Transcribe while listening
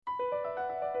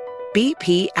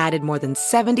BP added more than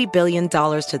 $70 billion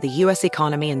to the U.S.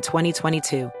 economy in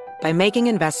 2022 by making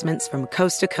investments from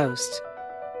coast to coast.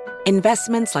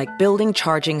 Investments like building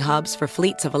charging hubs for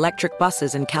fleets of electric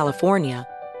buses in California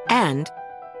and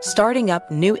starting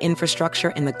up new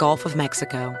infrastructure in the Gulf of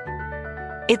Mexico.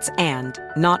 It's and,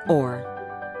 not or.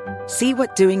 See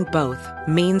what doing both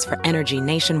means for energy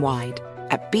nationwide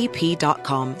at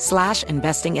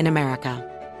bp.com/investing in America.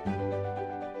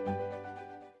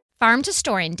 Farm to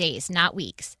store in days, not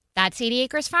weeks. That's 80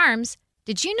 Acres Farms.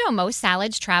 Did you know most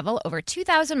salads travel over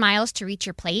 2,000 miles to reach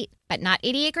your plate? But not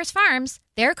 80 Acres Farms.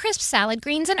 Their crisp salad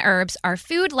greens and herbs are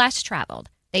food less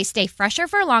traveled. They stay fresher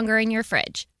for longer in your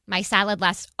fridge. My salad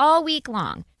lasts all week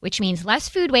long, which means less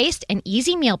food waste and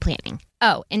easy meal planning.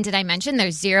 Oh, and did I mention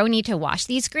there's zero need to wash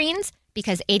these greens?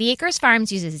 Because 80 Acres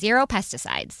Farms uses zero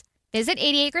pesticides. Visit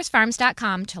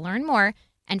 80acresfarms.com to learn more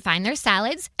and find their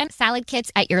salads and salad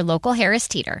kits at your local Harris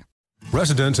Teeter.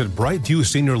 Residents at Brightview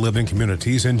Senior Living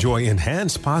Communities enjoy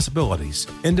enhanced possibilities,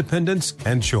 independence,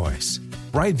 and choice.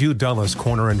 Brightview Dulles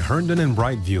Corner in Herndon and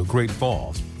Brightview, Great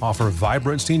Falls, offer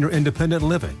vibrant senior independent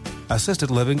living,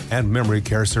 assisted living, and memory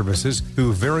care services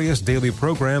through various daily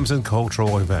programs and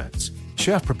cultural events.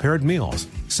 Chef-prepared meals,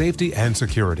 safety and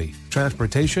security,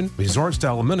 transportation,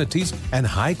 resort-style amenities, and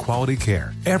high-quality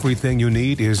care. Everything you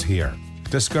need is here.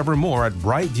 Discover more at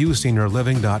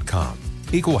brightviewseniorliving.com.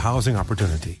 Equal housing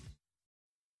opportunity.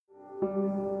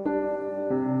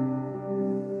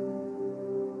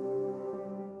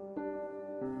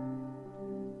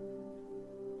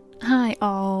 Hi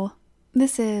all,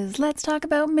 this is Let's Talk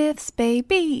About Myths,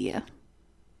 baby.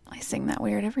 I sing that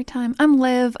weird every time. I'm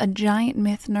Liv, a giant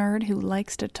myth nerd who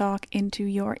likes to talk into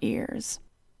your ears.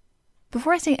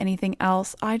 Before I say anything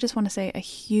else, I just want to say a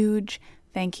huge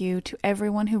thank you to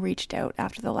everyone who reached out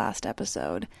after the last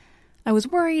episode. I was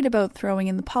worried about throwing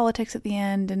in the politics at the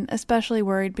end, and especially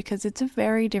worried because it's a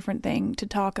very different thing to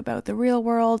talk about the real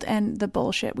world and the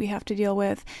bullshit we have to deal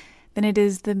with than it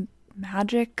is the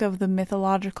magic of the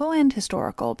mythological and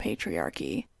historical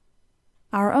patriarchy.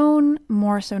 Our own,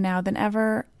 more so now than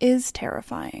ever, is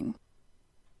terrifying.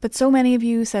 But so many of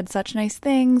you said such nice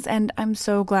things, and I'm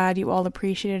so glad you all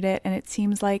appreciated it, and it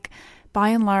seems like, by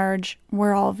and large,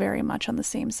 we're all very much on the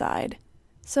same side.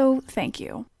 So, thank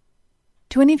you.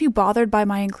 To any of you bothered by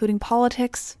my including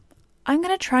politics, I'm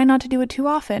going to try not to do it too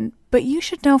often, but you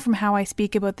should know from how I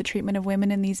speak about the treatment of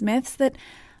women in these myths that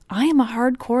I am a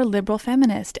hardcore liberal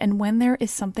feminist, and when there is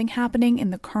something happening in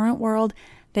the current world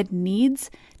that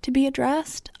needs to be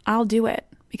addressed, I'll do it.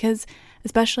 Because,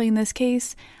 especially in this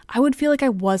case, I would feel like I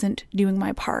wasn't doing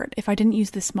my part if I didn't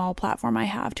use the small platform I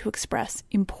have to express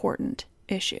important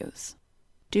issues.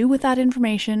 Do with that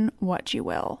information what you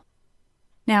will.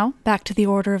 Now, back to the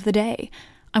order of the day.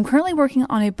 I'm currently working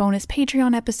on a bonus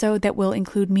Patreon episode that will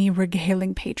include me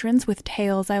regaling patrons with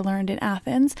tales I learned in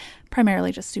Athens,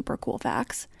 primarily just super cool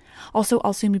facts. Also,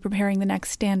 I'll soon be preparing the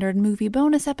next standard movie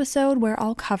bonus episode where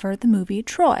I'll cover the movie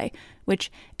Troy,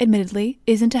 which admittedly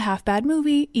isn't a half-bad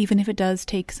movie, even if it does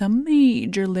take some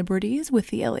major liberties with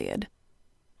the Iliad.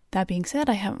 That being said,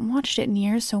 I haven't watched it in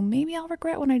years, so maybe I'll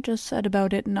regret what I just said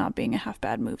about it not being a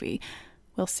half-bad movie.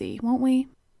 We'll see, won't we?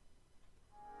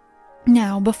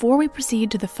 Now, before we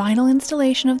proceed to the final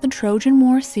installation of the Trojan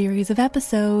War series of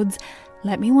episodes,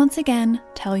 let me once again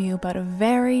tell you about a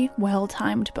very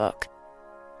well-timed book.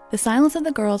 The Silence of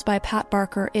the Girls by Pat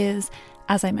Barker is,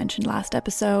 as I mentioned last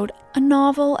episode, a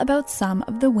novel about some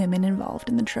of the women involved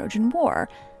in the Trojan War,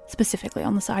 specifically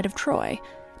on the side of Troy.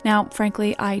 Now,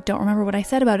 frankly, I don't remember what I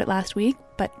said about it last week,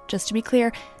 but just to be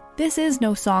clear, this is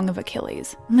no Song of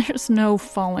Achilles. There's no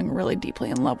falling really deeply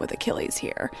in love with Achilles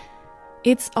here.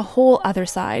 It's a whole other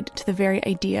side to the very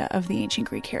idea of the ancient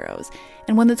Greek heroes,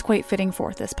 and one that's quite fitting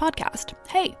for this podcast.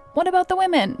 Hey, what about the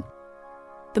women?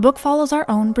 The book follows our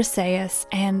own Briseis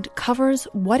and covers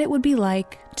what it would be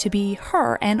like to be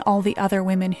her and all the other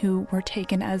women who were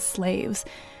taken as slaves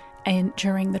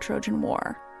during the Trojan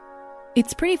War.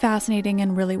 It's pretty fascinating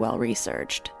and really well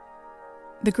researched.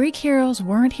 The Greek heroes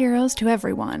weren't heroes to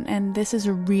everyone, and this is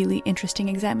a really interesting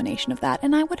examination of that,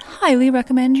 and I would highly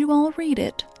recommend you all read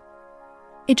it.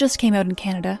 It just came out in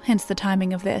Canada, hence the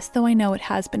timing of this, though I know it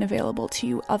has been available to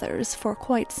you others for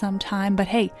quite some time, but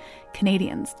hey,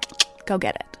 Canadians, go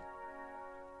get it.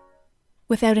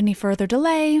 Without any further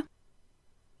delay,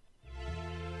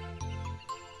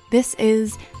 this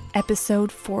is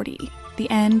episode 40, the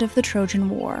end of the Trojan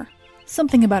War.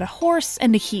 Something about a horse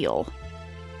and a heel.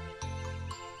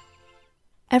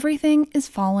 Everything is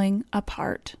falling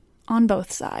apart on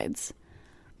both sides.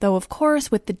 Though, of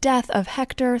course, with the death of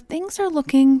Hector, things are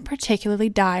looking particularly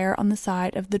dire on the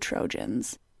side of the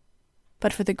Trojans.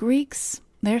 But for the Greeks,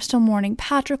 they're still mourning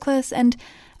Patroclus, and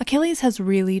Achilles has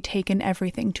really taken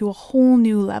everything to a whole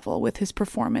new level with his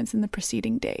performance in the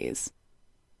preceding days.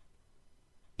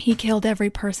 He killed every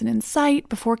person in sight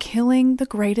before killing the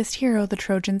greatest hero the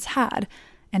Trojans had,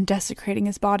 and desecrating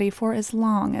his body for as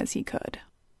long as he could.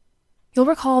 You'll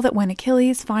recall that when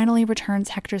Achilles finally returns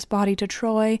Hector's body to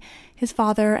Troy, his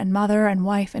father and mother and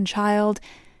wife and child,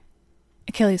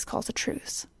 Achilles calls a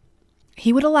truce.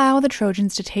 He would allow the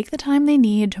Trojans to take the time they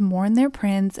need to mourn their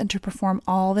prince and to perform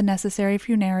all the necessary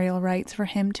funereal rites for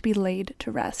him to be laid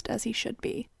to rest as he should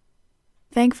be.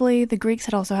 Thankfully, the Greeks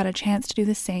had also had a chance to do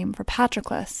the same for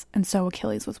Patroclus, and so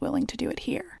Achilles was willing to do it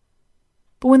here.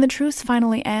 But when the truce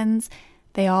finally ends,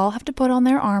 they all have to put on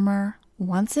their armor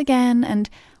once again and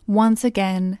once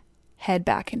again head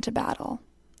back into battle.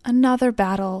 Another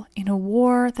battle in a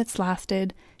war that's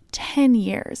lasted 10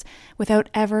 years without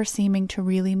ever seeming to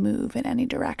really move in any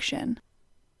direction.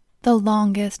 The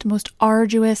longest, most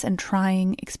arduous and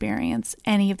trying experience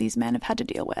any of these men have had to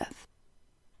deal with.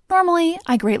 Normally,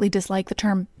 I greatly dislike the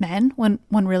term men when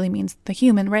one really means the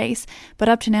human race, but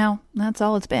up to now, that's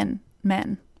all it's been,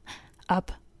 men.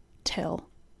 Up till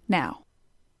now.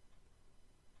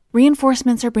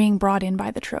 Reinforcements are being brought in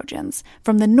by the Trojans.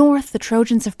 From the north, the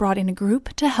Trojans have brought in a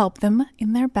group to help them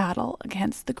in their battle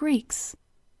against the Greeks.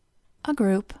 A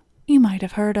group you might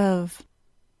have heard of.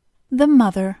 The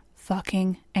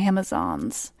motherfucking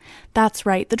Amazons. That's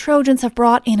right, the Trojans have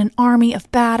brought in an army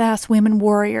of badass women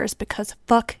warriors because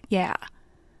fuck yeah.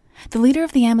 The leader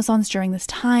of the Amazons during this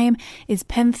time is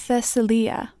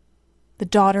Penthesilea, the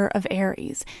daughter of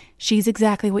Ares. She's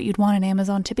exactly what you'd want an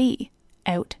Amazon to be,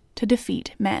 out to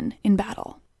defeat men in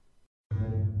battle.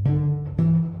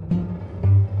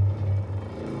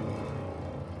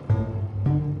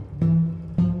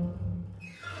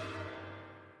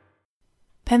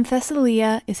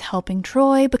 Penthesilea is helping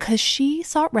Troy because she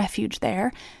sought refuge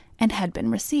there and had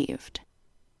been received.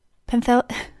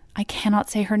 I cannot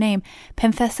say her name.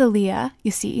 Penthesilea,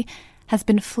 you see, has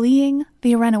been fleeing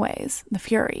the Erinyes, the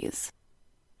Furies.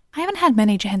 I haven't had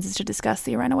many chances to discuss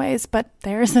the Erinyes, but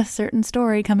there's a certain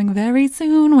story coming very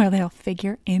soon where they'll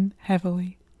figure in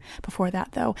heavily. Before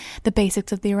that, though, the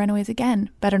basics of the Erinyes again,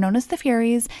 better known as the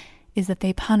Furies, is that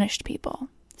they punished people.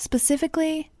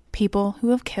 Specifically, people who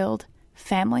have killed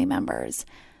family members,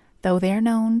 though they are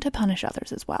known to punish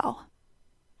others as well.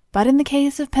 But in the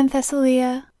case of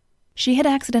Penthesilea, she had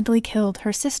accidentally killed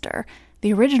her sister,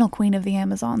 the original queen of the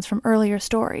Amazons from earlier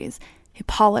stories,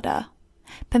 Hippolyta.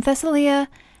 Penthesilea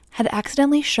had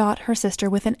accidentally shot her sister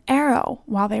with an arrow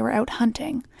while they were out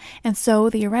hunting, and so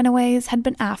the Erinyes had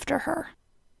been after her.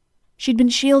 She'd been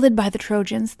shielded by the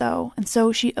Trojans, though, and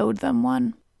so she owed them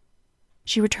one.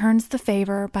 She returns the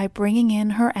favor by bringing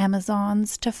in her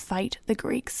Amazons to fight the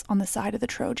Greeks on the side of the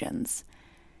Trojans.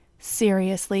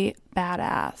 Seriously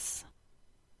badass.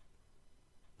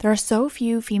 There are so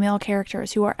few female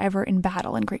characters who are ever in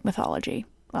battle in Greek mythology.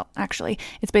 Well, actually,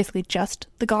 it's basically just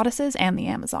the goddesses and the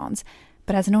Amazons.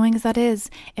 But as annoying as that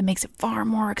is, it makes it far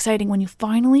more exciting when you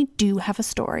finally do have a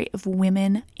story of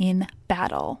women in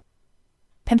battle.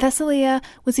 Penthesilea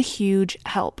was a huge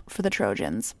help for the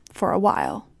Trojans for a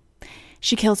while.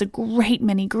 She kills a great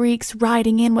many Greeks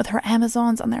riding in with her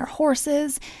Amazons on their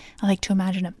horses. I like to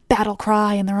imagine a battle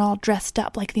cry and they're all dressed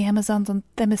up like the Amazons on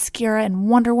Themyscira and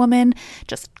Wonder Woman.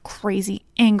 Just crazy,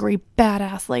 angry,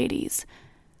 badass ladies.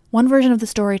 One version of the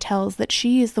story tells that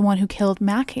she is the one who killed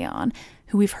Machaon,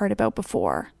 who we've heard about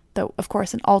before. Though, of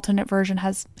course, an alternate version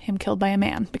has him killed by a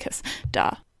man, because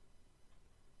duh.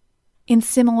 In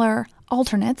similar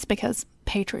alternates, because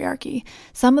patriarchy,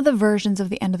 some of the versions of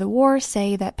the end of the war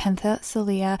say that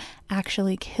Penthesilea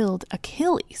actually killed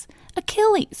Achilles.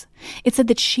 Achilles! It said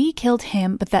that she killed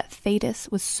him, but that Thetis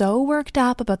was so worked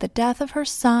up about the death of her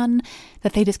son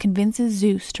that Thetis convinces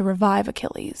Zeus to revive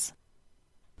Achilles.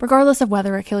 Regardless of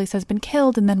whether Achilles has been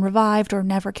killed and then revived or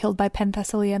never killed by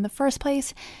Penthesilea in the first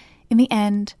place, in the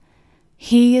end,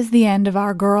 he is the end of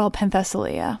our girl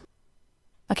Penthesilea.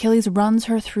 Achilles runs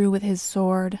her through with his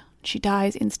sword. She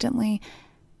dies instantly,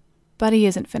 but he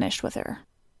isn't finished with her.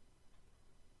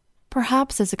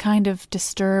 Perhaps as a kind of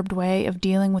disturbed way of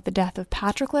dealing with the death of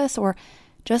Patroclus, or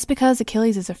just because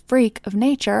Achilles is a freak of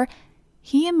nature,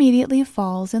 he immediately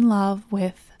falls in love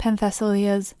with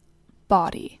Penthesilea's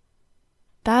body.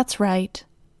 That's right,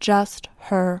 just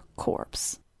her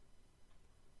corpse.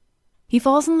 He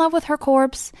falls in love with her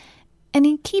corpse, and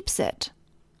he keeps it.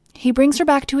 He brings her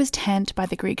back to his tent by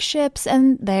the Greek ships,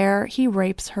 and there he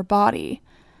rapes her body.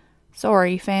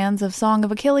 Sorry, fans of Song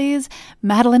of Achilles,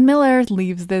 Madeline Miller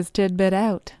leaves this tidbit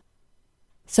out.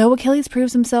 So Achilles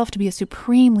proves himself to be a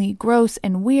supremely gross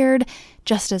and weird,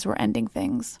 just as we're ending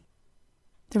things.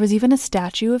 There was even a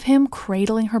statue of him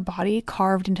cradling her body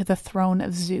carved into the throne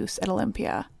of Zeus at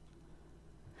Olympia.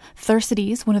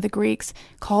 Thersites, one of the Greeks,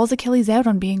 calls Achilles out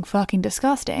on being fucking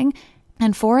disgusting,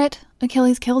 and for it,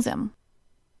 Achilles kills him.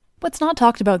 What's not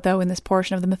talked about, though, in this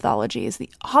portion of the mythology is the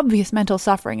obvious mental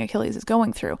suffering Achilles is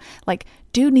going through. Like,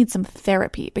 dude needs some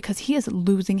therapy because he is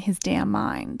losing his damn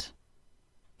mind.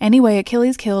 Anyway,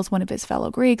 Achilles kills one of his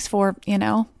fellow Greeks for,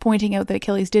 pointing out that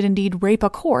Achilles did indeed rape a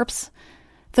corpse.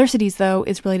 Thersites, though,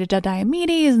 is related to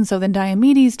Diomedes, and so then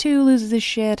Diomedes, too, loses his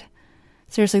shit.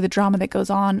 Seriously, the drama that goes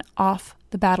on off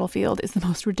the battlefield is the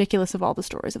most ridiculous of all the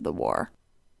stories of the war.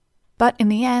 But in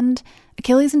the end,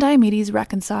 Achilles and Diomedes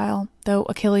reconcile, though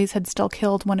Achilles had still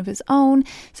killed one of his own,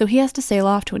 so he has to sail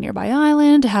off to a nearby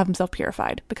island to have himself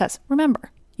purified. Because,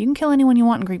 remember, you can kill anyone you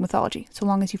want in Greek mythology, so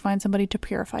long as you find somebody to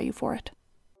purify you for it.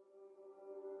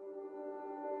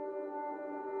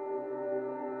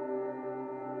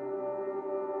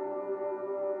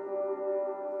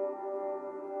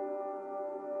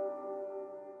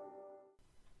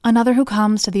 Another who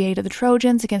comes to the aid of the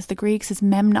Trojans against the Greeks is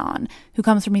Memnon, who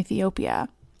comes from Ethiopia.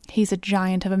 He's a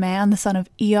giant of a man, the son of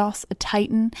Eos, a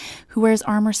titan, who wears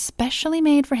armor specially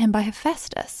made for him by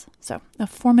Hephaestus, so a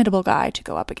formidable guy to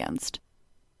go up against.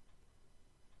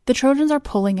 The Trojans are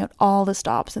pulling out all the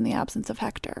stops in the absence of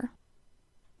Hector.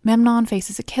 Memnon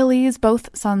faces Achilles,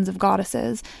 both sons of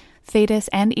goddesses. Thetis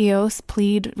and Eos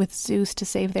plead with Zeus to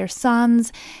save their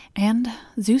sons, and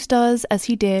Zeus does as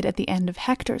he did at the end of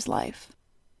Hector's life.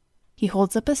 He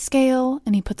holds up a scale,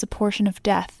 and he puts a portion of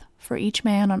death for each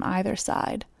man on either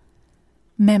side.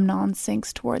 Memnon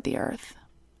sinks toward the earth,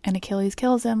 and Achilles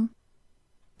kills him,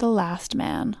 the last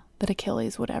man that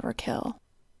Achilles would ever kill.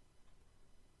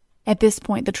 At this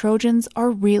point, the Trojans are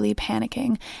really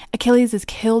panicking. Achilles has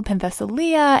killed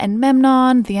Penthesilea and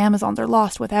Memnon. The Amazons are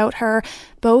lost without her.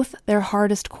 Both their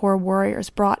hardest core warriors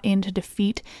brought in to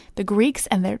defeat the Greeks,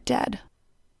 and they're dead.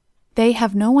 They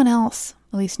have no one else,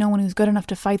 at least no one who's good enough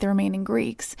to fight the remaining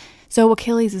Greeks, so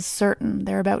Achilles is certain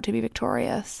they're about to be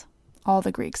victorious. All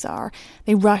the Greeks are.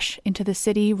 They rush into the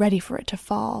city, ready for it to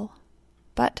fall.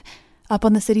 But up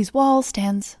on the city's wall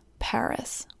stands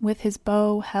Paris, with his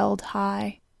bow held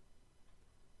high.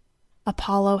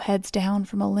 Apollo heads down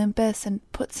from Olympus and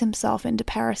puts himself into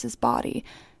Paris's body,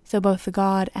 so both the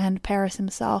god and Paris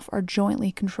himself are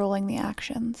jointly controlling the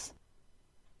actions.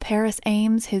 Paris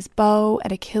aims his bow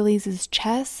at Achilles'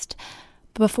 chest,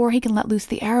 but before he can let loose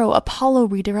the arrow, Apollo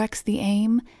redirects the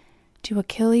aim to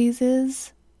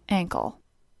Achilles' ankle.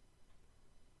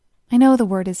 I know the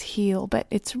word is heel, but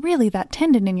it's really that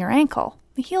tendon in your ankle.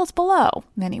 The heel's below.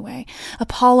 Anyway,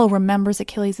 Apollo remembers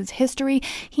Achilles' history.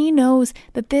 He knows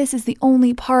that this is the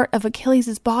only part of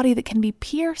Achilles' body that can be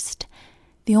pierced,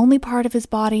 the only part of his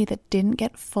body that didn't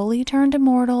get fully turned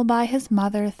immortal by his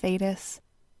mother, Thetis.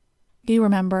 You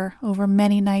remember, over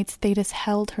many nights, Thetis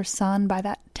held her son by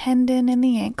that tendon in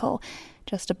the ankle,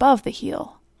 just above the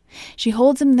heel. She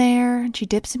holds him there, and she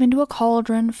dips him into a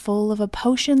cauldron full of a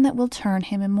potion that will turn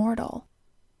him immortal.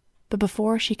 But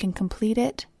before she can complete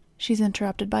it, she's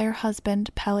interrupted by her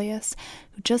husband, Peleus,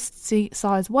 who just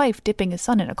saw his wife dipping his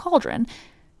son in a cauldron,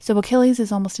 so Achilles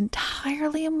is almost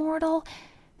entirely immortal,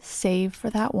 save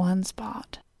for that one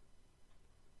spot.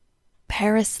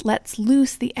 Paris lets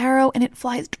loose the arrow, and it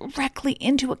flies directly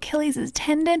into Achilles'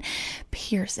 tendon,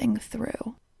 piercing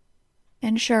through.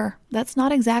 And sure, that's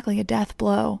not exactly a death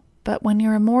blow, but when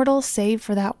you're immortal, save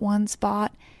for that one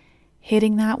spot,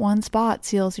 hitting that one spot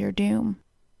seals your doom.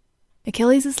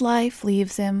 Achilles' life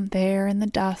leaves him there in the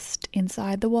dust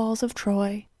inside the walls of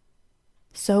Troy,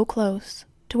 so close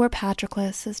to where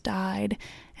Patroclus has died,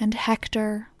 and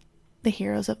Hector, the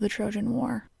heroes of the Trojan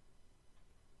War.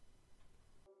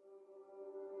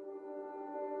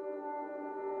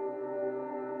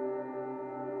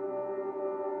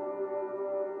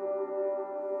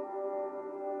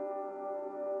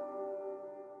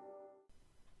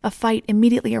 A fight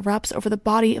immediately erupts over the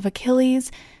body of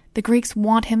Achilles. The Greeks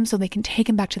want him so they can take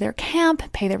him back to their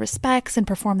camp, pay their respects, and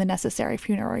perform the necessary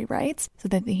funerary rites so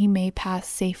that he may pass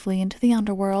safely into the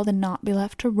underworld and not be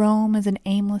left to roam as an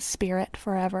aimless spirit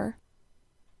forever.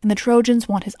 And the Trojans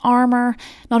want his armor.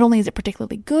 Not only is it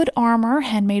particularly good armor,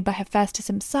 handmade by Hephaestus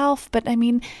himself, but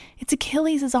it's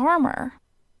Achilles' armor.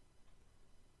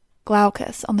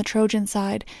 Glaucus, on the Trojan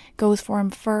side, goes for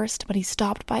him first, but he's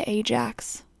stopped by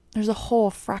Ajax. There's a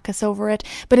whole fracas over it,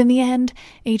 but in the end,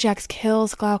 Ajax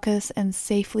kills Glaucus and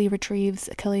safely retrieves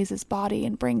Achilles' body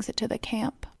and brings it to the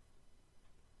camp.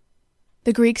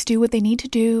 The Greeks do what they need to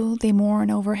do. They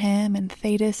mourn over him, and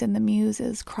Thetis and the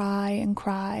Muses cry and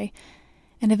cry.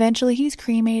 And eventually he's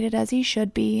cremated as he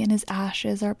should be, and his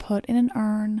ashes are put in an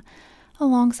urn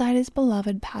alongside his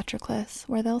beloved Patroclus,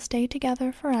 where they'll stay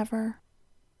together forever.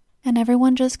 And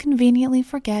everyone just conveniently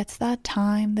forgets that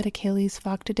time that Achilles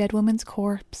fucked a dead woman's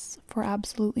corpse for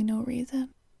absolutely no reason.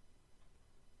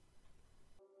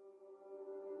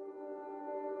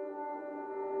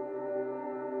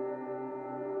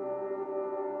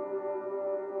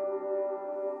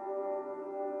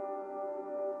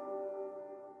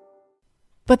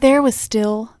 But there was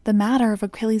still the matter of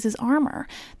Achilles' armor.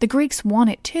 The Greeks want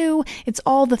it too. It's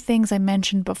all the things I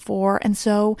mentioned before, and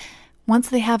so once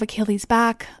they have Achilles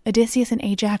back, Odysseus and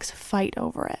Ajax fight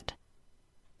over it.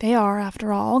 They are,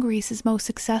 after all, Greece's most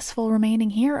successful remaining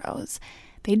heroes.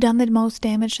 They'd done the most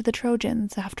damage to the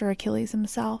Trojans after Achilles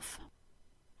himself.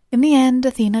 In the end,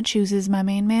 Athena chooses my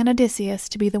main man Odysseus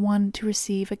to be the one to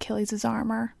receive Achilles'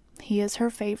 armor. He is her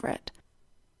favorite.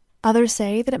 Others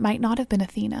say that it might not have been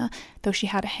Athena, though she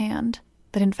had a hand,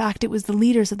 that in fact it was the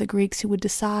leaders of the Greeks who would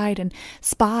decide, and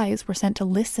spies were sent to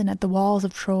listen at the walls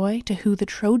of Troy to who the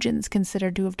Trojans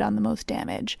considered to have done the most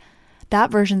damage. That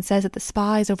version says that the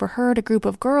spies overheard a group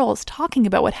of girls talking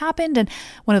about what happened, and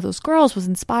one of those girls was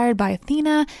inspired by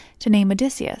Athena to name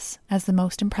Odysseus as the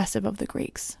most impressive of the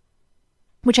Greeks.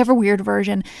 Whichever weird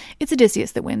version, it's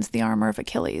Odysseus that wins the armor of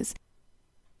Achilles,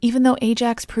 even though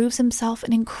Ajax proves himself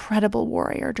an incredible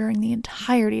warrior during the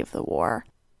entirety of the war.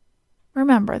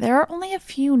 Remember, there are only a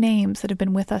few names that have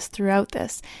been with us throughout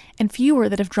this, and fewer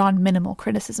that have drawn minimal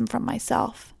criticism from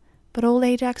myself. But old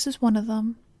Ajax is one of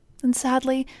them, and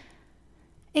sadly,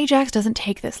 Ajax doesn't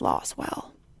take this loss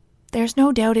well. There's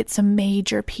no doubt it's some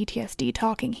major PTSD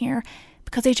talking here,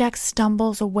 because Ajax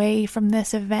stumbles away from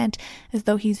this event as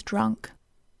though he's drunk.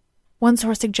 One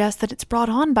source suggests that it's brought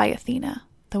on by Athena,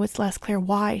 though it's less clear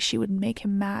why she would make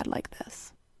him mad like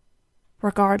this.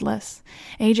 Regardless,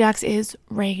 Ajax is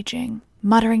raging,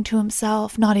 muttering to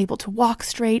himself, not able to walk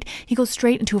straight. He goes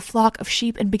straight into a flock of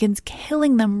sheep and begins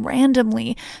killing them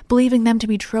randomly, believing them to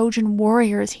be Trojan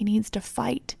warriors he needs to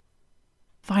fight.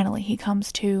 Finally, he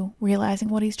comes to, realizing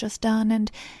what he's just done, and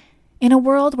in a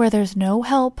world where there's no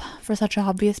help for such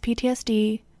obvious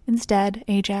PTSD, instead,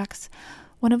 Ajax,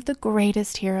 one of the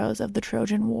greatest heroes of the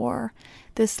Trojan War,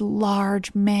 this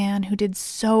large man who did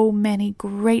so many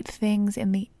great things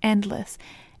in the endless,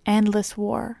 endless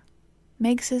war,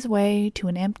 makes his way to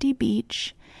an empty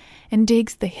beach and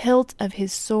digs the hilt of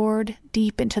his sword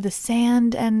deep into the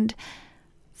sand and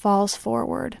falls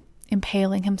forward,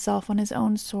 impaling himself on his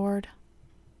own sword.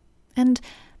 And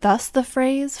thus the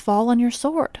phrase, "fall on your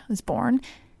sword," is born,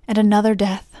 and another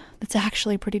death that's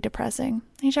actually pretty depressing.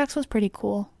 Ajax was pretty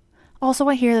cool. Also,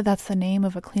 I hear that that's the name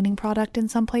of a cleaning product in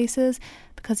some places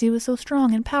because he was so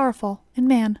strong and powerful, and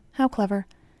man, how clever.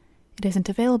 It isn't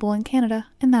available in Canada,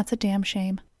 and that's a damn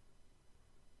shame.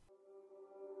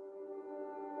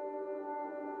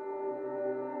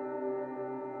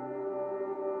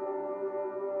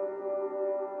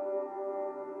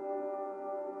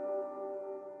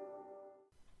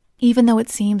 Even though it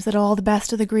seems that all the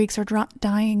best of the Greeks are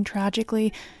dying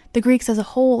tragically, the Greeks as a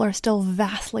whole are still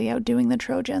vastly outdoing the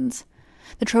Trojans.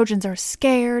 The Trojans are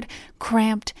scared,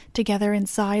 cramped together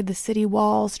inside the city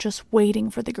walls, just waiting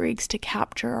for the Greeks to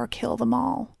capture or kill them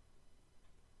all.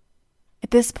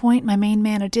 At this point, my main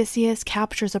man Odysseus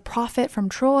captures a prophet from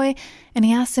Troy, and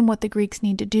he asks him what the Greeks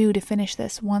need to do to finish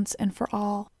this once and for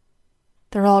all.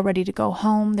 They're all ready to go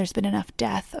home. There's been enough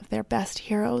death of their best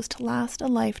heroes to last a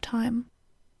lifetime.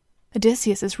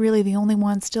 Odysseus is really the only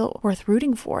one still worth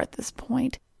rooting for at this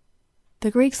point.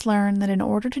 The Greeks learn that in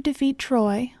order to defeat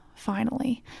Troy,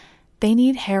 finally, they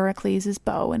need Heracles'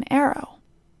 bow and arrow.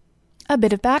 A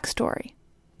bit of backstory.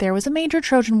 There was a major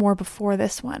Trojan War before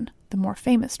this one, the more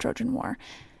famous Trojan War.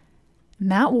 And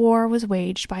that war was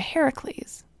waged by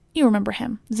Heracles. You remember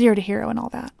him, zero to hero and all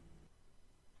that.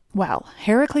 Well,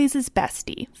 Heracles'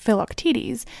 bestie,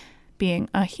 Philoctetes, being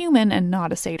a human and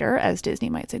not a satyr, as Disney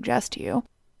might suggest to you,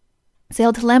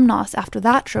 sailed to Lemnos after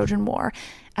that Trojan War,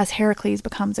 as Heracles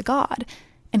becomes a god,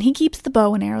 and he keeps the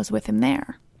bow and arrows with him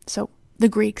there. So the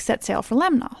Greeks set sail for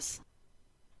Lemnos.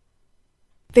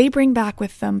 They bring back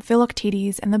with them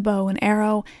Philoctetes and the bow and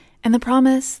arrow, and the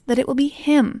promise that it will be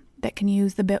him that can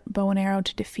use the bow and arrow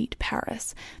to defeat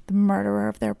Paris, the murderer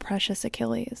of their precious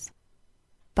Achilles.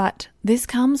 But this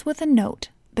comes with a note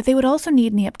that they would also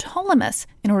need Neoptolemus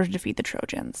in order to defeat the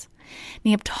Trojans.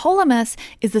 Neoptolemus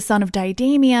is the son of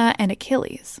Didymia and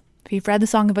Achilles. If you've read the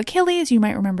Song of Achilles, you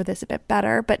might remember this a bit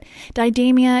better, but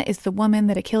Didymia is the woman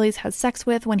that Achilles has sex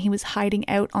with when he was hiding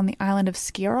out on the island of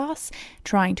Skyros,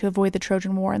 trying to avoid the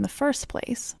Trojan War in the first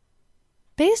place.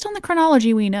 Based on the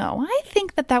chronology we know, I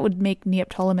think that would make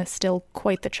Neoptolemus still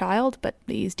quite the child, but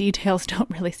these details don't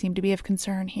really seem to be of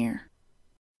concern here.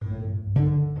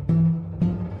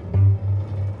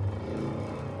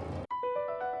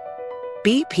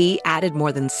 BP added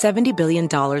more than $70 billion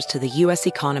to the U.S.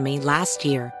 economy last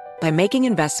year by making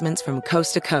investments from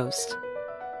coast to coast.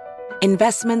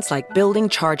 Investments like building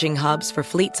charging hubs for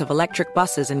fleets of electric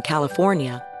buses in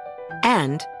California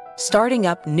and starting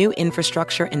up new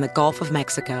infrastructure in the Gulf of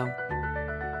Mexico.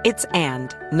 It's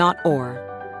and, not or.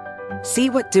 See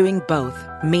what doing both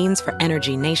means for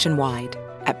energy nationwide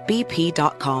at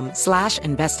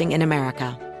bp.com/investing in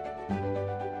America.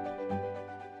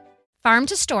 Farm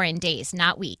to store in days,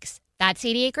 not weeks. That's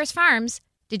 80 Acres Farms.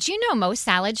 Did you know most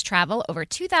salads travel over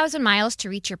 2,000 miles to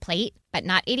reach your plate? But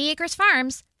not 80 Acres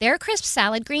Farms. Their crisp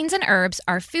salad greens and herbs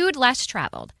are food less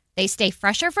traveled. They stay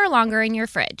fresher for longer in your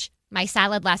fridge. My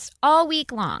salad lasts all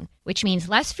week long, which means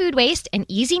less food waste and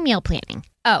easy meal planning.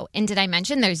 Oh, and did I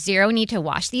mention there's zero need to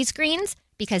wash these greens?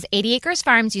 Because 80 Acres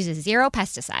Farms uses zero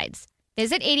pesticides.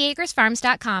 Visit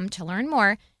 80acresfarms.com to learn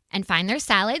more and find their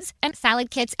salads and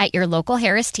salad kits at your local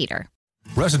Harris Teeter.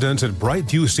 Residents at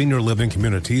Brightview Senior Living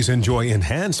Communities enjoy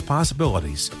enhanced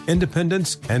possibilities,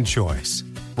 independence, and choice.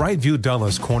 Brightview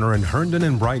Dulles Corner in Herndon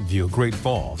and Brightview, Great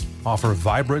Falls, offer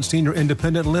vibrant senior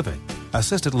independent living,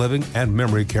 assisted living, and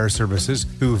memory care services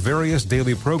through various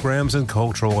daily programs and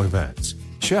cultural events.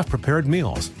 Chef-prepared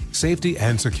meals, safety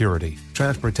and security,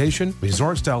 transportation,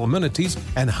 resort-style amenities,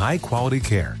 and high-quality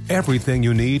care. Everything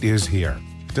you need is here.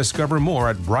 Discover more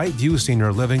at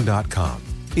brightviewseniorliving.com.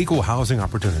 Equal housing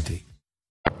opportunity.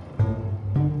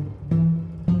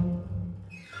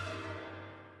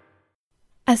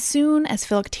 As soon as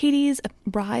Philoctetes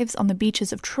arrives on the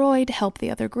beaches of Troy to help the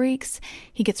other Greeks,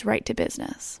 he gets right to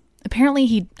business. Apparently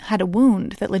he had a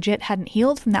wound that legit hadn't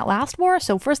healed from that last war,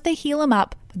 so first they heal him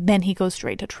up, but then he goes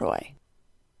straight to Troy.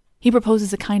 He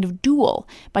proposes a kind of duel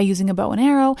by using a bow and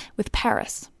arrow with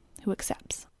Paris, who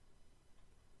accepts.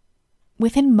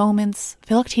 Within moments,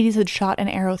 Philoctetes had shot an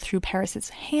arrow through Paris's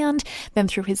hand, then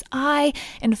through his eye,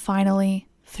 and finally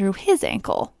through his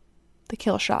ankle. The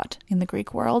kill shot in the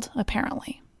Greek world,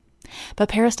 apparently. But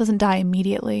Paris doesn't die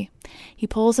immediately. He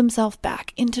pulls himself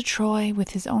back into Troy with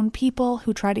his own people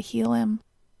who try to heal him.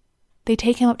 They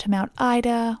take him up to Mount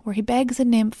Ida, where he begs a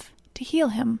nymph to heal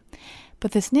him.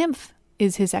 But this nymph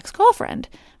is his ex-girlfriend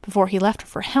before he left her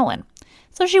for Helen,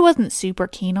 so she wasn't super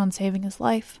keen on saving his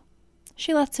life.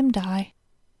 She lets him die.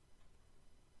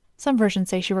 Some versions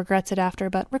say she regrets it after,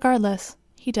 but regardless,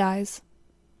 he dies.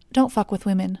 Don't fuck with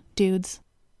women, dudes.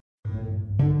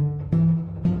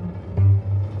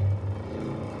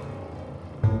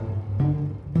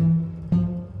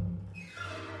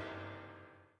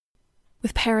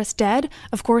 With Paris dead,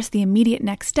 of course the immediate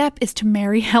next step is to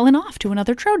marry Helen off to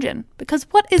another Trojan. Because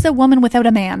what is a woman without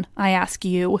a man, I ask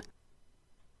you?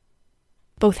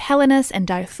 Both Helenus and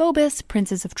Deiphobus,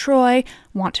 princes of Troy,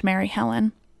 want to marry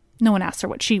Helen. No one asks her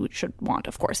what she should want,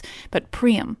 of course, but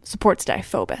Priam supports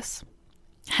Deiphobus.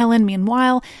 Helen,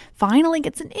 meanwhile, finally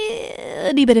gets an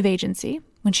itty bit of agency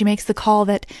when she makes the call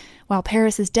that while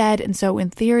Paris is dead and so in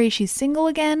theory she's single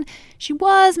again, she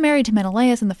was married to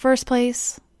Menelaus in the first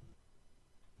place.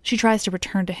 She tries to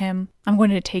return to him. I'm going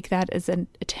to take that as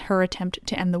her attempt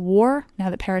to end the war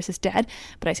now that Paris is dead,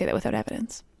 but I say that without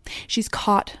evidence. She's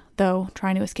caught, though,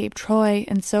 trying to escape Troy,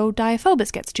 and so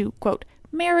Deiphobus gets to, quote,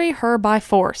 marry her by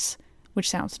force, which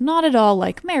sounds not at all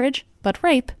like marriage, but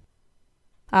rape.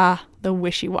 Ah, the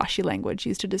wishy-washy language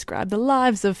used to describe the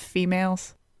lives of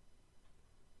females.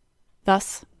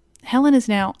 Thus, Helen is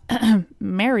now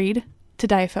married to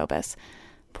Deiphobus.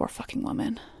 Poor fucking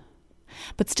woman.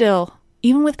 But still,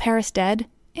 even with Paris dead,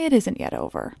 it isn't yet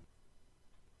over.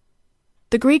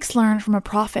 The Greeks learned from a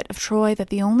prophet of Troy that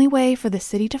the only way for the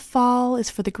city to fall is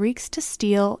for the Greeks to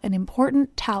steal an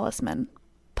important talisman,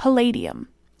 palladium,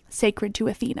 sacred to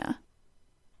Athena.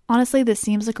 Honestly, this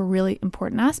seems like a really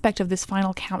important aspect of this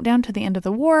final countdown to the end of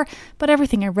the war, but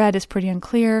everything I read is pretty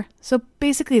unclear. So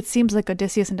basically it seems like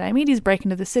Odysseus and Diomedes break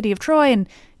into the city of Troy and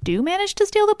do manage to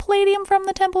steal the palladium from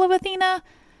the Temple of Athena.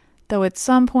 Though at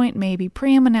some point maybe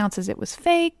Priam announces it was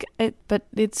fake, but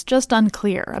it's just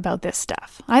unclear about this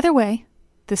stuff. Either way,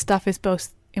 this stuff is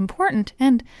both important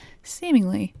and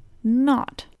seemingly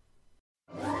not.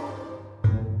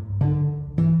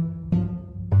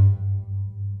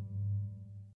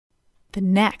 The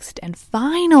next and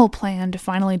final plan to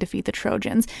finally defeat the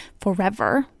Trojans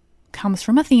forever comes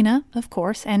from Athena, of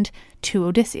course, and to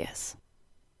Odysseus.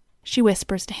 She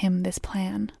whispers to him this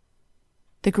plan.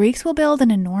 The Greeks will build an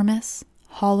enormous,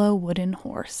 hollow wooden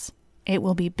horse. It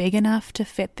will be big enough to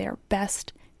fit their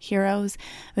best heroes,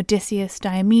 Odysseus,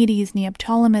 Diomedes,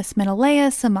 Neoptolemus,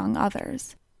 Menelaus, among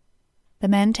others. The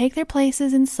men take their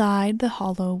places inside the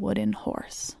hollow wooden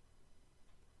horse.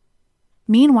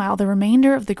 Meanwhile, the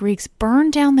remainder of the Greeks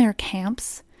burn down their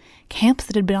camps, camps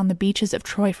that had been on the beaches of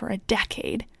Troy for a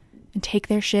decade, and take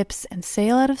their ships and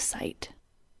sail out of sight.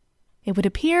 It would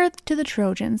appear to the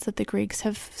Trojans that the Greeks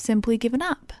have simply given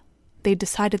up. They'd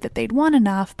decided that they'd won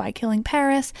enough by killing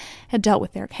Paris, had dealt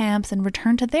with their camps, and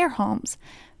returned to their homes,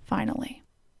 finally.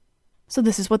 So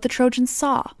this is what the Trojans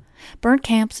saw: burnt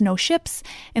camps, no ships,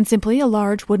 and simply a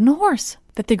large wooden horse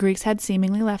that the Greeks had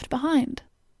seemingly left behind.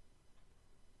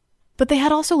 But they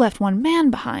had also left one man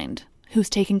behind, who's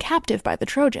taken captive by the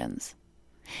Trojans.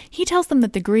 He tells them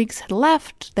that the Greeks had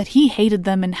left, that he hated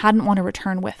them and hadn't want to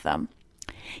return with them.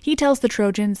 He tells the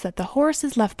Trojans that the horse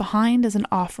is left behind as an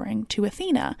offering to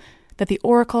Athena, that the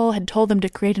oracle had told them to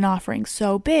create an offering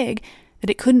so big that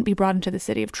it couldn't be brought into the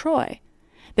city of Troy,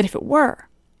 that if it were,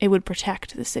 it would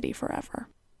protect the city forever.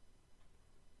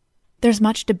 There's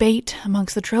much debate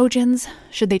amongst the Trojans.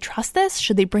 Should they trust this?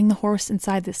 Should they bring the horse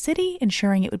inside the city,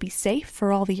 ensuring it would be safe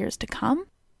for all the years to come?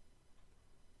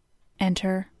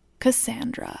 Enter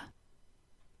Cassandra.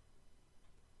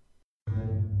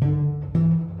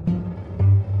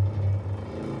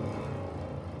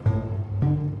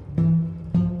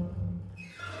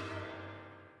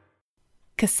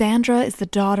 Cassandra is the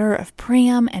daughter of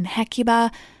Priam and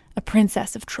Hecuba, a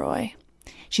princess of Troy.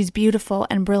 She's beautiful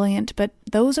and brilliant, but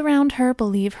those around her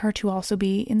believe her to also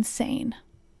be insane.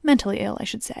 Mentally ill, I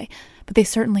should say, but they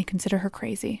certainly consider her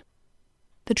crazy.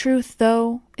 The truth,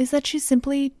 though, is that she's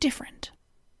simply different.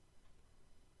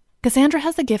 Cassandra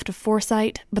has the gift of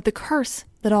foresight, but the curse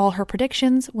that all her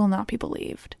predictions will not be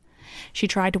believed. She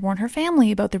tried to warn her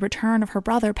family about the return of her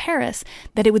brother Paris,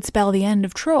 that it would spell the end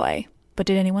of Troy, but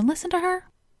did anyone listen to her?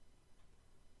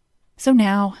 So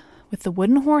now, with the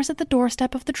wooden horse at the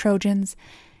doorstep of the Trojans,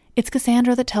 it's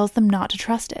Cassandra that tells them not to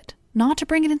trust it, not to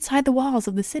bring it inside the walls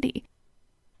of the city.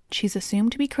 She's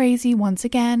assumed to be crazy once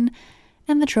again,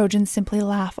 and the Trojans simply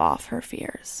laugh off her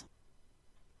fears.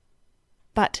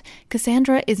 But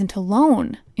Cassandra isn't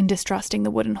alone in distrusting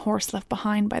the wooden horse left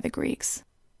behind by the Greeks.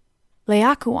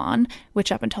 Laocoon,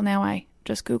 which up until now I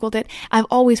just Googled it, I've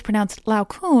always pronounced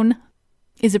Laocoon,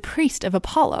 is a priest of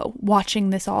Apollo watching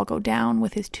this all go down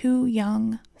with his 2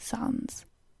 young sons.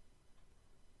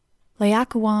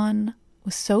 Laocoon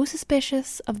was so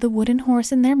suspicious of the wooden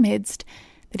horse in their midst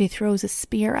that he throws a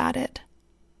spear at it.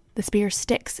 The spear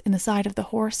sticks in the side of the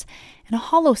horse, and a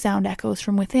hollow sound echoes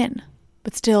from within.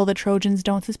 But still the Trojans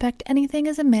don't suspect anything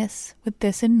is amiss with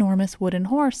this enormous wooden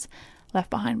horse left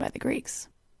behind by the Greeks.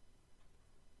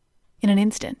 In an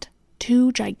instant,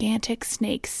 2 gigantic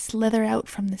snakes slither out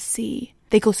from the sea.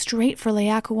 They go straight for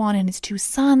Laocoon and his 2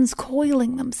 sons,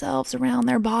 coiling themselves around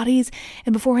their bodies,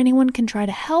 and before anyone can try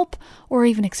to help or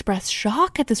even express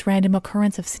shock at this random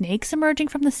occurrence of snakes emerging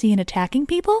from the sea and attacking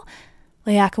people,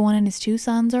 Laocoon and his 2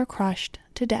 sons are crushed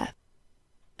to death.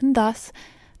 And thus,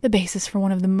 the basis for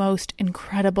one of the most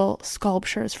incredible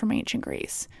sculptures from ancient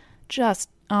Greece. Just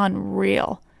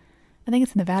unreal. I think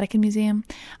it's in the Vatican Museum.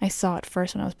 I saw it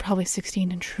first when I was probably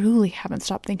 16 and truly haven't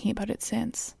stopped thinking about it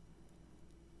since.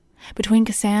 Between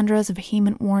Cassandra's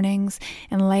vehement warnings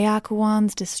and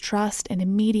Laocoon's distrust and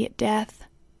immediate death,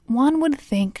 one would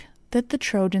think that the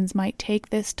Trojans might take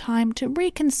this time to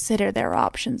reconsider their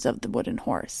options of the wooden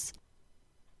horse.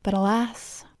 But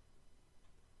alas,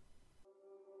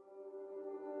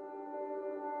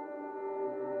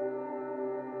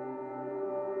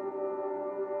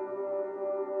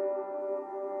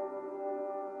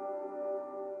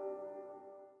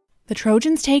 the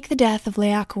Trojans take the death of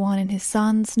Laocoon and his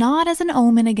sons not as an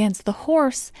omen against the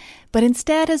horse, but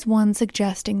instead as one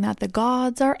suggesting that the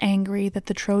gods are angry that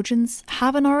the Trojans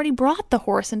haven't already brought the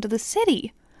horse into the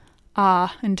city.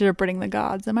 Ah, interpreting the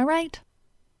gods, am I right?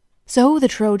 So the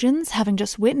Trojans, having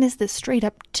just witnessed this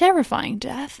straight-up terrifying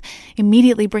death,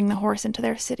 immediately bring the horse into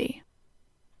their city.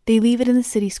 They leave it in the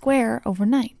city square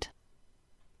overnight.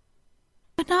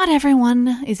 But not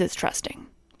everyone is as trusting.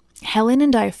 Helen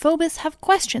and Deiphobus have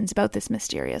questions about this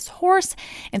mysterious horse,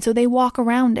 and so they walk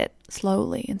around it,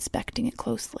 slowly inspecting it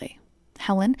closely.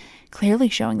 Helen, clearly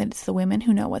showing that it's the women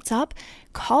who know what's up,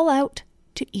 call out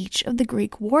to each of the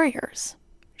Greek warriors.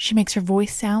 She makes her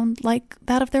voice sound like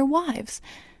that of their wives,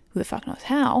 who the fuck knows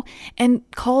how, and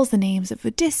calls the names of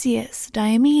Odysseus,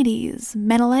 Diomedes,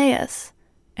 Menelaus,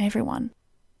 everyone.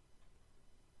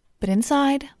 But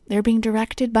inside, they're being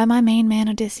directed by my main man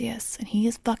Odysseus, and he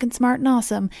is fucking smart and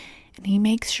awesome, and he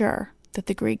makes sure that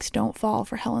the Greeks don't fall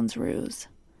for Helen's ruse.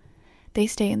 They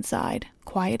stay inside,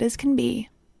 quiet as can be.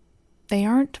 They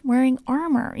aren't wearing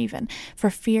armor, even, for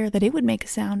fear that it would make a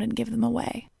sound and give them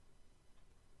away.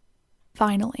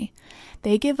 Finally,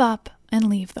 they give up and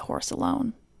leave the horse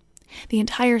alone. The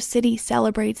entire city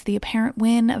celebrates the apparent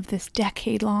win of this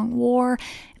decade-long war,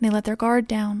 and they let their guard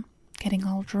down. getting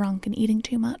all drunk and eating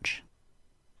too much.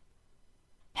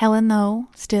 Helen, though,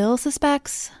 still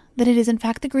suspects that it is in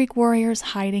fact the Greek warriors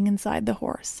hiding inside the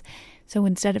horse. So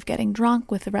instead of getting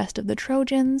drunk with the rest of the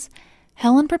Trojans,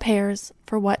 Helen prepares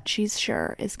for what she's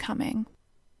sure is coming.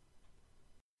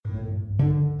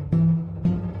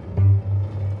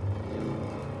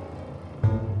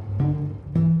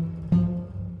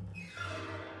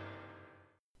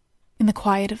 In the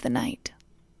quiet of the night,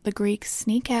 the Greeks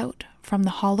sneak out from the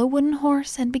hollow wooden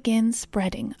horse and begin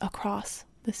spreading across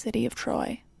the city of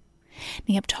Troy.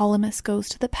 Neoptolemus goes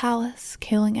to the palace,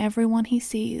 killing everyone he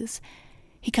sees.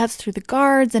 He cuts through the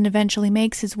guards and eventually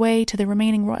makes his way to the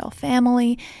remaining royal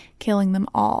family, killing them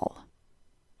all.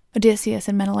 Odysseus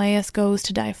and Menelaus goes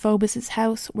to Deiphobus'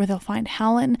 house, where they'll find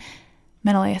Helen.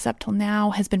 Menelaus, up till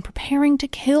now, has been preparing to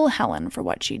kill Helen for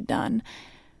what she'd done.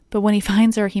 But when he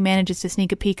finds her, he manages to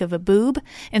sneak a peek of a boob,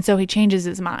 and so he changes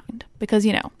his mind. Because,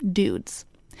 dudes.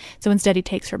 So instead he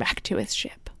takes her back to his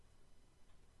ship.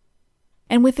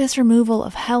 And with this removal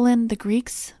of Helen, the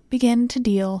Greeks begin to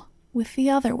deal with the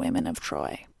other women of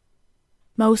Troy.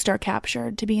 Most are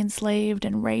captured to be enslaved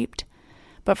and raped,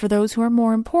 but for those who are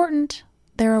more important,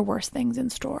 there are worse things in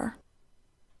store.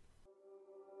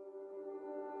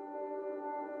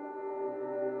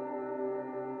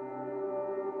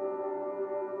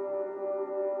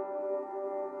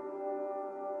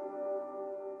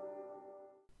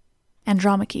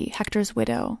 Andromache, Hector's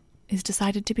widow, is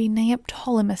decided to be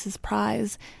Neoptolemus'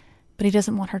 prize, but he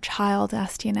doesn't want her child,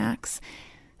 Astyanax,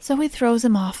 so he throws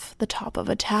him off the top of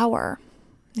a tower.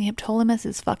 Neoptolemus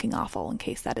is fucking awful, in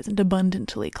case that isn't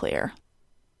abundantly clear.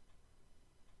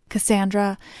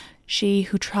 Cassandra, she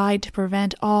who tried to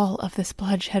prevent all of this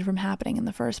bloodshed from happening in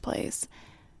the first place,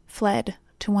 fled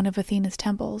to one of Athena's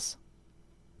temples.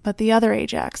 But the other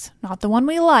Ajax, not the one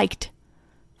we liked,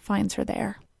 finds her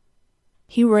there.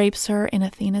 He rapes her in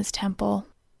Athena's temple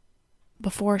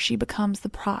before she becomes the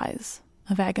prize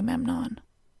of Agamemnon.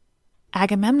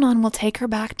 Agamemnon will take her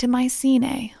back to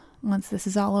Mycenae once this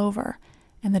is all over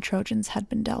and the Trojans had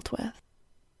been dealt with.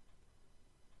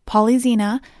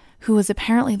 Polyxena, who was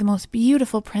apparently the most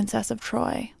beautiful princess of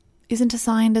Troy, isn't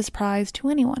assigned as prize to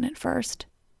anyone at first.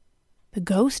 The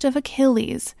ghost of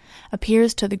Achilles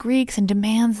appears to the Greeks and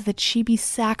demands that she be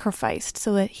sacrificed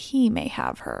so that he may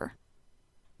have her.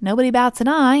 Nobody bats an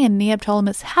eye, and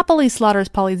Neoptolemus happily slaughters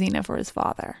Polyxena for his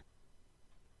father.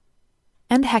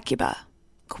 And Hecuba,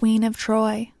 queen of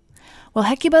Troy. Well,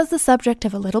 Hecuba is the subject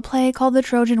of a little play called The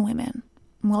Trojan Women.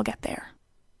 We'll get there.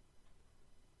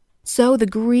 So the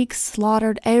Greeks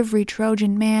slaughtered every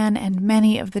Trojan man and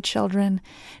many of the children,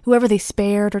 whoever they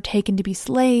spared or taken to be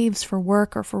slaves for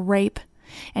work or for rape.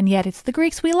 And yet it's the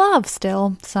Greeks we love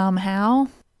still, somehow.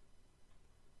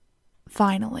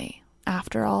 Finally,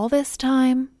 after all this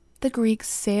time, the Greeks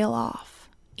sail off,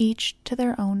 each to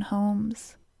their own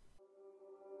homes.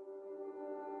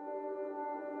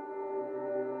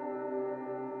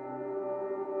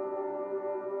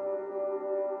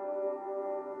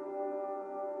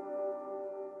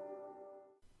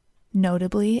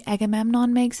 Notably,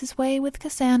 Agamemnon makes his way with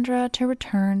Cassandra to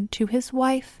return to his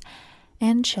wife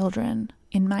and children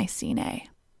in Mycenae.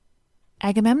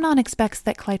 Agamemnon expects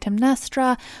that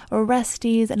Clytemnestra,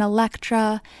 Orestes, and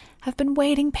Electra have been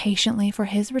waiting patiently for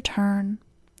his return.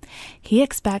 He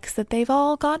expects that they've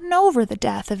all gotten over the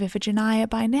death of Iphigenia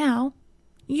by now.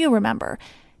 You remember,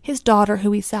 his daughter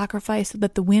who he sacrificed so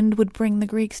that the wind would bring the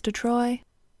Greeks to Troy.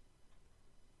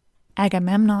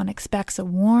 Agamemnon expects a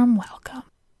warm welcome.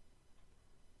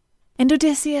 And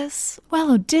Odysseus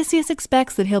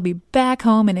expects that he'll be back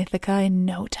home in Ithaca in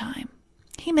no time.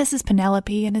 He misses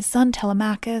Penelope and his son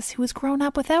Telemachus, who has grown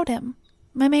up without him.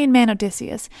 My main man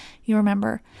Odysseus, you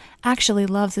remember, actually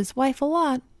loves his wife a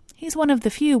lot. He's one of the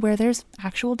few where there's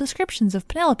actual descriptions of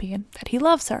Penelope and that he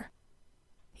loves her.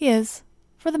 He is,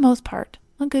 for the most part,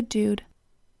 a good dude.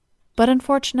 But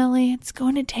unfortunately, it's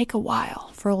going to take a while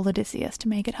for old Odysseus to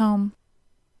make it home.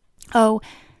 Oh,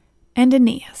 and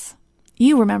Aeneas.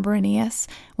 You remember Aeneas,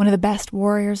 one of the best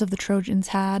warriors of the Trojans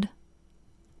had.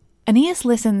 Aeneas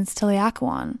listens to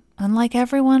Laocoon, unlike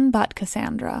everyone but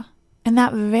Cassandra. And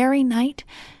that very night,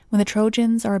 when the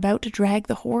Trojans are about to drag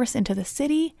the horse into the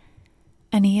city,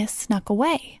 Aeneas snuck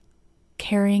away,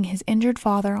 carrying his injured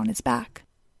father on his back.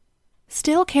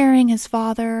 Still carrying his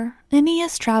father,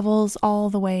 Aeneas travels all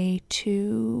the way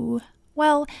to...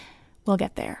 well, we'll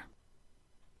get there.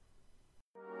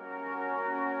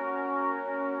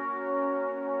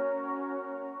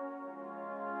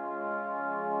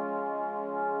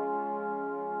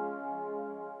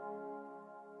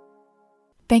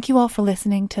 Thank you all for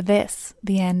listening to this,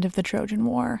 the end of the Trojan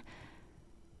War.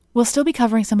 We'll still be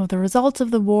covering some of the results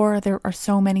of the war. There are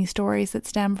so many stories that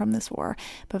stem from this war,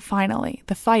 but finally,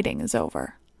 the fighting is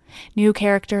over. New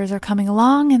characters are coming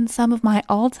along, and some of my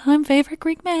all-time favorite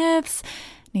Greek myths.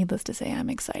 Needless to say, I'm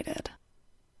excited.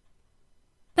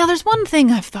 Now, there's one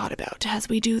thing I've thought about as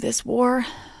we do this war.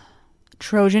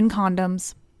 Trojan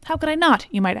condoms. How could I not,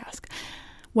 you might ask?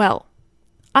 Well,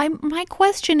 my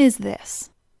question is this.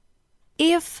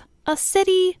 If a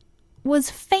city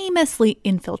was famously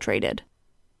infiltrated,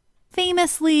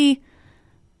 famously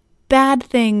bad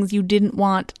things you didn't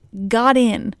want got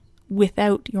in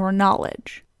without your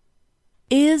knowledge,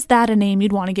 is that a name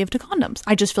you'd want to give to condoms?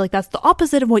 I just feel like that's the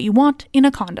opposite of what you want in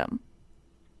a condom.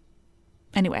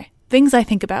 Anyway, things I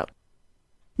think about.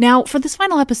 Now, for this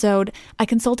final episode, I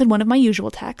consulted one of my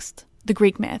usual texts, The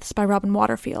Greek Myths by Robin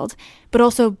Waterfield, but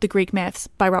also The Greek Myths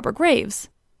by Robert Graves.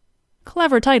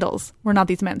 Clever titles were not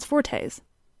these men's fortes.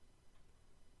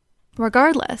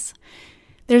 Regardless,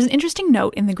 there's an interesting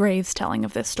note in the Graves telling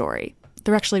of this story.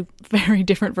 They're actually very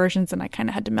different versions, and I kind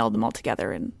of had to meld them all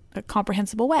together in a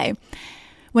comprehensible way.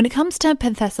 When it comes to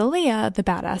Penthesilea, the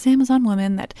badass Amazon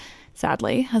woman that,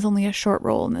 sadly, has only a short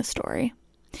role in this story,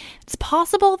 it's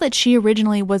possible that she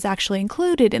originally was actually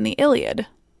included in the Iliad.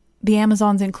 The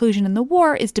Amazon's inclusion in the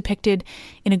war is depicted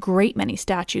in a great many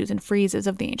statues and friezes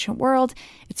of the ancient world.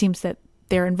 It seems that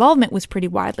their involvement was pretty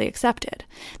widely accepted.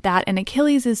 That and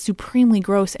Achilles' supremely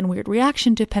gross and weird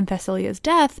reaction to Penthesilea's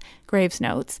death, Graves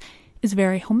notes, is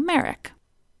very Homeric.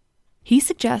 He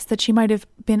suggests that she might have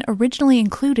been originally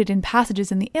included in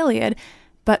passages in the Iliad,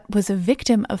 but was a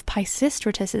victim of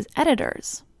Pisistratus'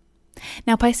 editors.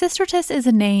 Now, Pisistratus is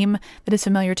a name that is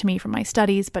familiar to me from my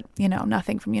studies, but,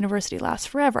 nothing from university lasts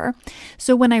forever.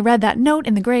 So when I read that note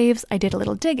in the Graves, I did a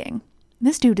little digging.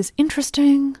 This dude is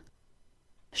interesting.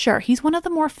 Sure, he's one of the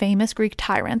more famous Greek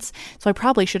tyrants, so I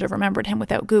probably should have remembered him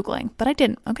without Googling, but I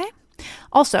didn't, okay?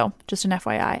 Also, just an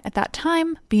FYI, at that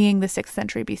time, being the 6th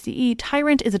century BCE,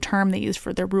 tyrant is a term they used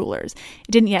for their rulers.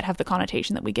 It didn't yet have the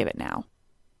connotation that we give it now.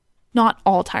 Not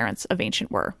all tyrants of ancient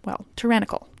were,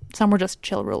 tyrannical. Some were just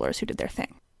chill rulers who did their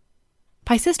thing.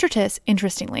 Pisistratus,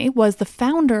 interestingly, was the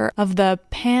founder of the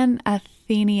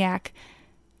Pan-Atheniac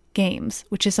Games,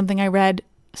 which is something I read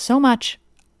so much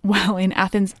while in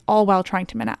Athens, all while trying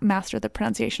to master the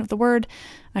pronunciation of the word.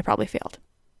 I probably failed.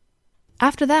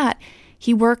 After that,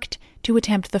 he worked to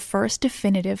attempt the first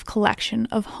definitive collection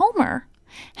of Homer,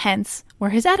 hence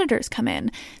where his editors come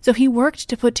in. So he worked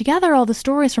to put together all the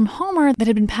stories from Homer that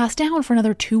had been passed down for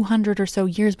another 200 or so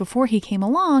years before he came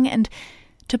along, and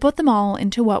to put them all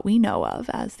into what we know of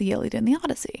as the Iliad and the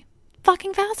Odyssey.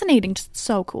 Fucking fascinating, just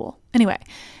so cool. Anyway,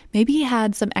 maybe he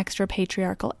had some extra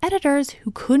patriarchal editors who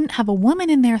couldn't have a woman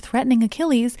in there threatening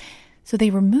Achilles, so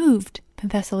they removed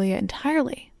Penthesilea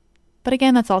entirely. But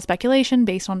again, that's all speculation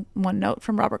based on one note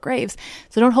from Robert Graves,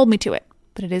 so don't hold me to it,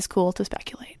 but it is cool to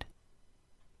speculate.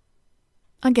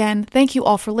 Again, thank you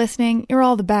all for listening. You're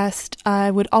all the best. I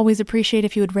would always appreciate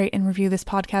if you would rate and review this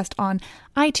podcast on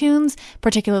iTunes,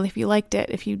 particularly if you liked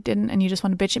it. If you didn't and you just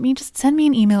want to bitch at me, just send me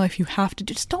an email if you have to.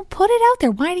 Just don't put it out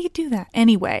there. Why do you do that?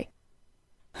 Anyway,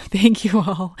 thank you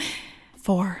all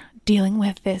for dealing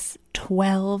with this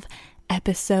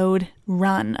 12-episode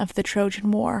run of the Trojan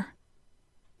War.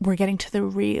 We're getting to the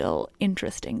real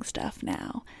interesting stuff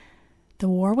now. The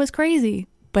war was crazy,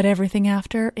 but everything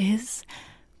after is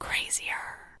crazier.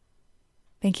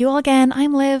 Thank you all again.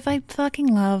 I'm Liv. I fucking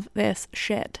love this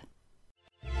shit.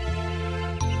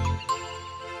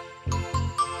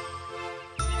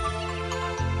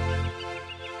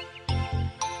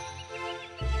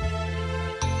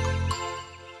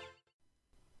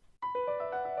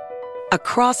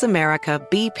 Across America,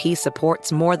 BP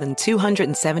supports more than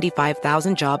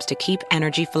 275,000 jobs to keep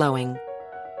energy flowing.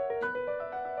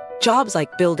 Jobs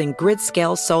like building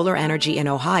grid-scale solar energy in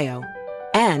Ohio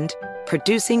and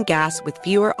producing gas with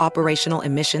fewer operational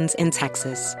emissions in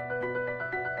Texas.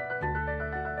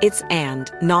 It's and,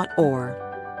 not or.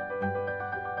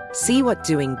 See what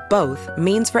doing both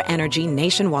means for energy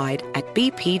nationwide at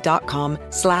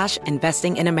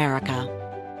bp.com/investing in America.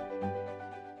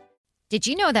 Did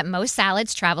you know that most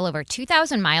salads travel over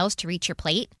 2,000 miles to reach your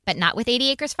plate? But not with 80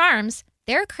 Acres Farms.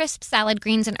 Their crisp salad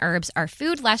greens and herbs are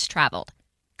food less traveled,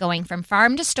 going from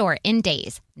farm to store in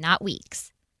days, not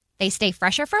weeks. They stay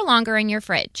fresher for longer in your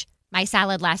fridge. My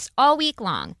salad lasts all week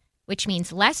long, which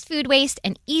means less food waste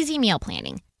and easy meal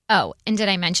planning. Oh, and did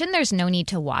I mention there's no need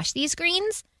to wash these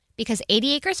greens? Because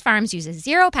 80 Acres Farms uses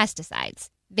 0 pesticides.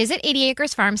 Visit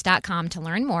 80acresfarms.com to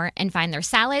learn more and find their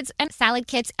salads and salad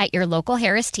kits at your local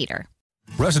Harris Teeter.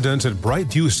 Residents at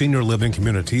Brightview Senior Living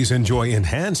Communities enjoy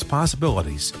enhanced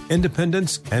possibilities,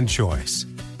 independence, and choice.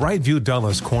 Brightview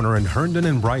Dulles Corner in Herndon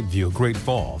and Brightview, Great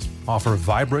Falls, offer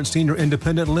vibrant senior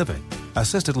independent living,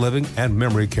 assisted living, and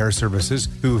memory care services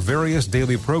through various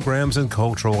daily programs and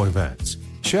cultural events.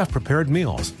 Chef-prepared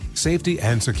meals, safety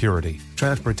and security,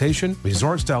 transportation,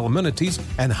 resort-style amenities,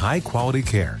 and high-quality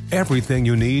care. Everything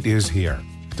you need is here.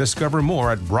 Discover more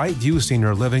at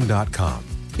brightviewseniorliving.com.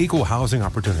 Equal housing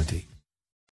opportunity.